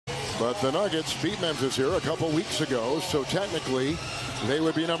But the Nuggets beat Memphis here a couple weeks ago, so technically they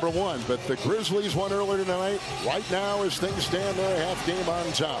would be number one. But the Grizzlies won earlier tonight. Right now, as things stand, they're a half game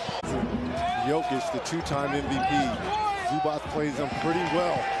on top. Jokic, the two-time MVP. Zubac plays him pretty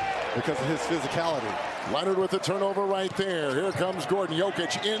well because of his physicality. Leonard with the turnover right there. Here comes Gordon.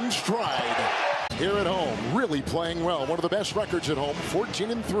 Jokic in stride. Here at home, really playing well. One of the best records at home,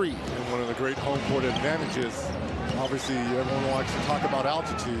 14-3. And one of the great home court advantages. Obviously, everyone likes to talk about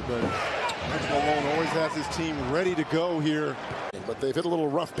altitude, but Malone always has his team ready to go here. But they've hit a little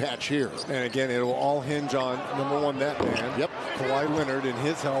rough patch here. And again, it will all hinge on, number one, that man. Yep. Kawhi Leonard and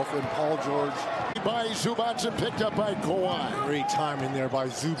his health, and Paul George. By Zubac and picked up by Kawhi. Great timing there by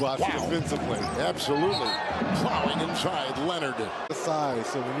Zubac defensively. Absolutely. Plowing inside Leonard. The size.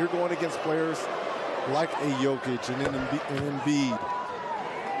 So when you're going against players like a Jokic and an Embiid.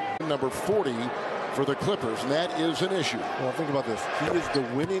 Number 40 for the Clippers, and that is an issue. Well, think about this. He is the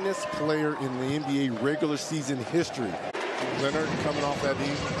winningest player in the NBA regular season history. Leonard coming off that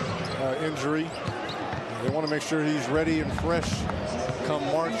knee injury. They want to make sure he's ready and fresh come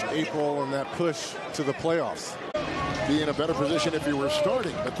March, April, and that push to the playoffs. Be in a better position if he were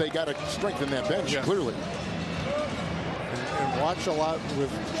starting, but they got to strengthen that bench, clearly. And watch a lot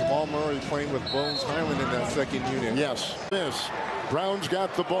with Jamal Murray playing with Bones Highland in that second unit. Yes. Brown's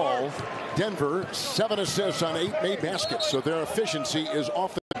got the ball. Denver, 7 assists on 8 made baskets, so their efficiency is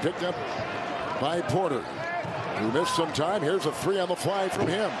often picked up by Porter, who missed some time. Here's a 3 on the fly from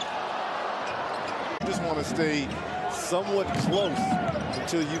him. You just want to stay somewhat close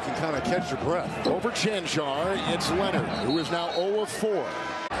until you can kind of catch your breath. Over Chanchar, it's Leonard, who is now 0 of 4.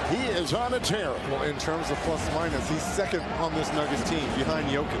 He is on a tear. Well, in terms of plus minus, he's second on this Nuggets team behind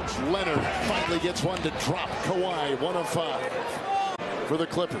Jokic. Leonard finally gets one to drop. Kawhi, 1 of 5 for the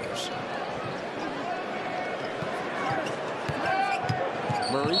Clippers.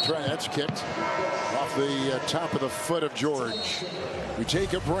 Murray, that's kicked off the top of the foot of George. We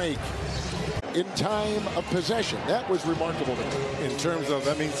take a break in time of possession. That was remarkable to me. In terms of,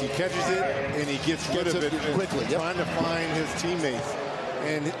 that means he catches it and he gets rid of it quickly. Trying to find his teammates.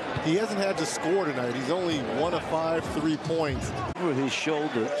 And he hasn't had to score tonight. He's only 1 of 5 3-points. Over his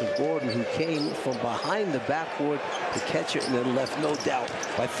shoulder to Gordon, who came from behind the backboard to catch it and then left no doubt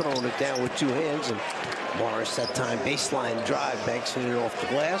by throwing it down with 2 hands. And Morris that time baseline drive, banks it off the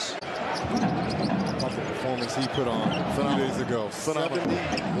glass. What the performance he put on a few days ago.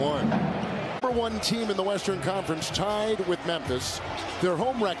 71. Number 1 team in the Western Conference, tied with Memphis. Their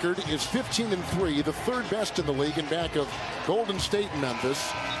home record is 15-3, the 3rd best in the league, in back of Golden State and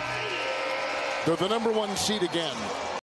Memphis. They're the number 1 seed again.